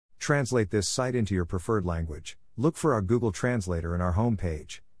Translate this site into your preferred language. Look for our Google Translator in our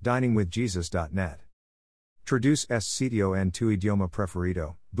homepage, diningwithjesus.net. Traduce este sitio en tu idioma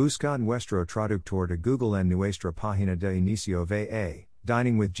preferido. Busca nuestro traductor de Google en nuestra página de inicio va,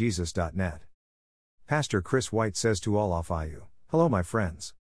 diningwithjesus.net. Pastor Chris White says to all of you, hello my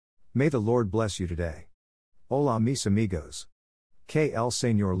friends. May the Lord bless you today. Hola mis amigos. Que el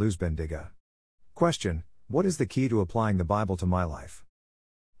Señor los bendiga. Question: what is the key to applying the Bible to my life?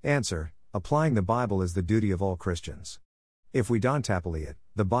 Answer: applying the Bible is the duty of all Christians. If we don't apply it,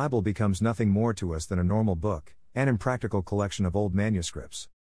 the Bible becomes nothing more to us than a normal book, an impractical collection of old manuscripts.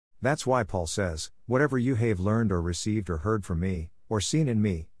 That's why Paul says, whatever you have learned or received or heard from me, or seen in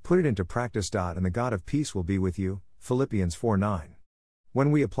me, put it into practice. And the God of peace will be with you. Philippians 4:9. When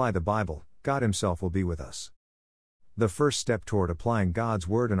we apply the Bible, God Himself will be with us. The first step toward applying God's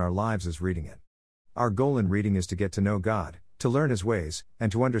Word in our lives is reading it. Our goal in reading is to get to know God, to learn His ways,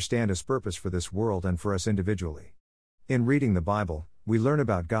 and to understand His purpose for this world and for us individually. In reading the Bible, we learn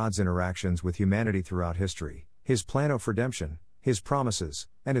about God's interactions with humanity throughout history, His plan of redemption, His promises,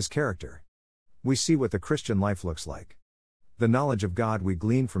 and His character. We see what the Christian life looks like. The knowledge of God we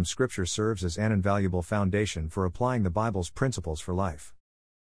glean from Scripture serves as an invaluable foundation for applying the Bible's principles for life.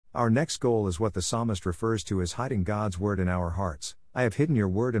 Our next goal is what the psalmist refers to as hiding God's Word in our hearts. I have hidden your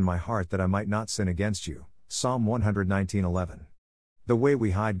word in my heart that I might not sin against you. Psalm 119:11. The way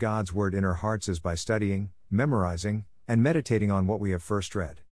we hide God's Word in our hearts is by studying, memorizing, and meditating on what we have first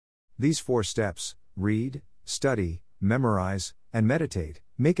read. These 4 steps, read, study, memorize, and meditate,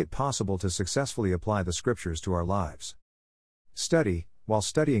 make it possible to successfully apply the Scriptures to our lives. Study: while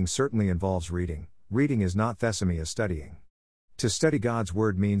studying certainly involves reading, reading is not the same as studying. To study God's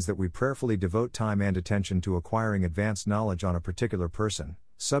Word means that we prayerfully devote time and attention to acquiring advanced knowledge on a particular person,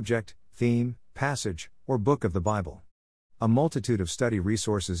 subject, theme, passage, or book of the Bible. A multitude of study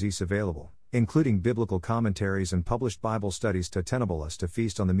resources is available, including biblical commentaries and published Bible studies to enable us to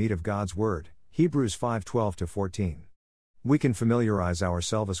feast on the meat of God's Word, Hebrews 5:12-14. We can familiarize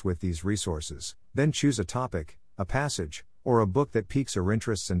ourselves with these resources, then choose a topic, a passage, or a book that piques our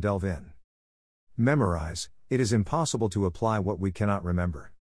interests and delve in. Memorize: it is impossible to apply what we cannot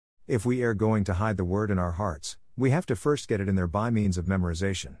remember. If we are going to hide the Word in our hearts, we have to first get it in there by means of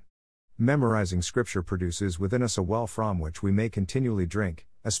memorization. Memorizing Scripture produces within us a well from which we may continually drink,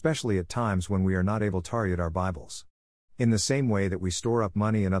 especially at times when we are not able to read our Bibles. In the same way that we store up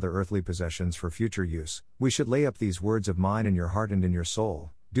money and other earthly possessions for future use, we should lay up these words of mine in your heart and in your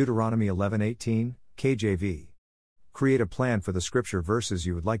soul. Deuteronomy 11:18, KJV. Create a plan for the Scripture verses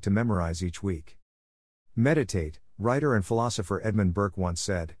you would like to memorize each week. Meditate. Writer and philosopher Edmund Burke once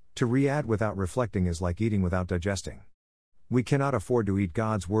said, to read without reflecting is like eating without digesting. We cannot afford to eat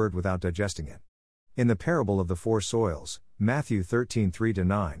God's Word without digesting it. In the parable of the 4 soils, Matthew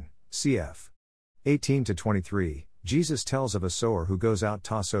 13:3-9, cf. 18-23, Jesus tells of a sower who goes out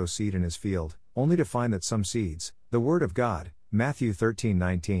to sow seed in his field, only to find that some seeds, the Word of God, Matthew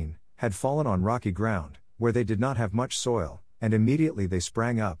 13:19, had fallen on rocky ground, where they did not have much soil, and immediately they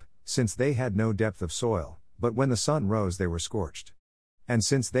sprang up, since they had no depth of soil, but when the sun rose they were scorched. And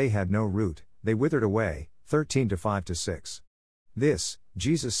since they had no root, they withered away. 13:5-6. This,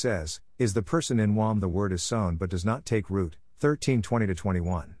 Jesus says, is the person in whom the word is sown but does not take root.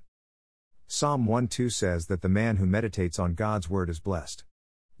 13:20-21. Psalm 1:2 says that the man who meditates on God's word is blessed.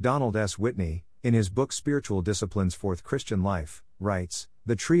 Donald S. Whitney, in his book Spiritual Disciplines for the Christian Life, writes,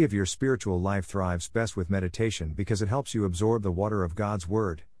 the tree of your spiritual life thrives best with meditation because it helps you absorb the water of God's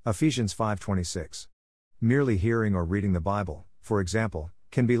word. Ephesians 5:26. Merely hearing or reading the Bible, for example,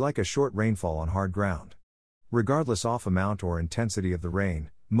 can be like a short rainfall on hard ground. Regardless of amount or intensity of the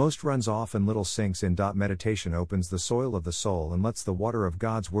rain, most runs off and little sinks in. Meditation opens the soil of the soul and lets the water of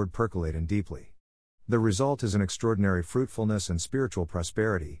God's word percolate in deeply. The result is an extraordinary fruitfulness and spiritual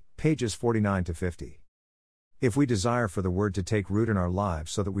prosperity, pages 49-50. If we desire for the word to take root in our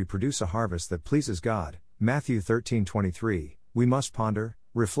lives so that we produce a harvest that pleases God, Matthew 13:23, we must ponder,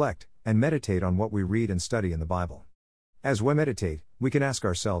 reflect, and meditate on what we read and study in the Bible. As we meditate, we can ask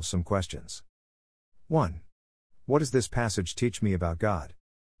ourselves some questions. 1. What does this passage teach me about God?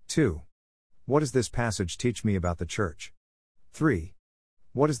 2. What does this passage teach me about the church? 3.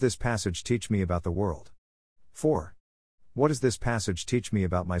 What does this passage teach me about the world? 4. What does this passage teach me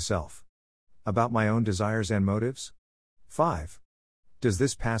about myself? About my own desires and motives? 5. Does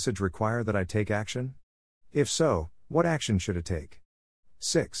this passage require that I take action? If so, what action should I take?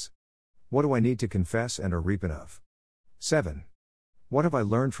 6. What do I need to confess and or repent of? 7. What have I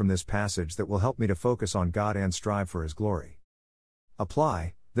learned from this passage that will help me to focus on God and strive for His glory?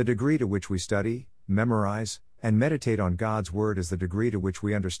 Apply. The degree to which we study, memorize, and meditate on God's Word is the degree to which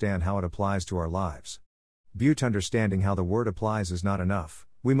we understand how it applies to our lives. But understanding how the Word applies is not enough,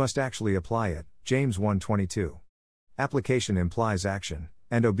 we must actually apply it, James 1:22. Application implies action,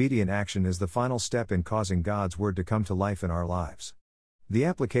 and obedient action is the final step in causing God's Word to come to life in our lives. The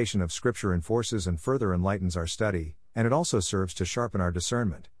application of Scripture enforces and further enlightens our study, and it also serves to sharpen our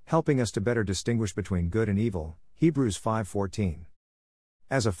discernment, helping us to better distinguish between good and evil, Hebrews 5:14.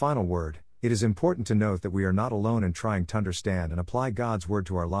 As a final word, it is important to note that we are not alone in trying to understand and apply God's Word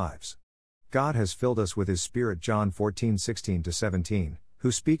to our lives. God has filled us with His Spirit, John 14:16-17,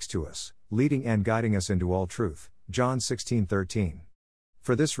 who speaks to us, leading and guiding us into all truth, John 16:13.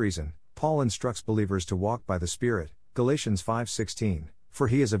 For this reason, Paul instructs believers to walk by the Spirit, Galatians 5:16, for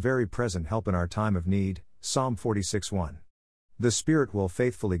He is a very present help in our time of need, Psalm 46:1. The Spirit will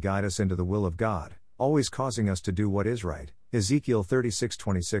faithfully guide us into the will of God, always causing us to do what is right, Ezekiel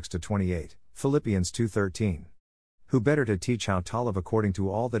 36:26-28, Philippians 2:13. Who better to teach how to live according to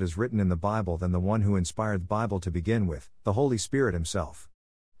all that is written in the Bible than the one who inspired the Bible to begin with, the Holy Spirit Himself?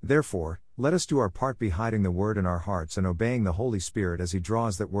 Therefore, let us do our part by hiding the Word in our hearts and obeying the Holy Spirit as He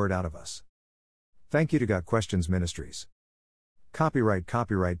draws that Word out of us. Thank you to Got Questions Ministries. Copyright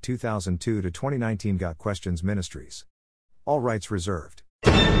 2002 to 2019 Got Questions Ministries. All rights reserved.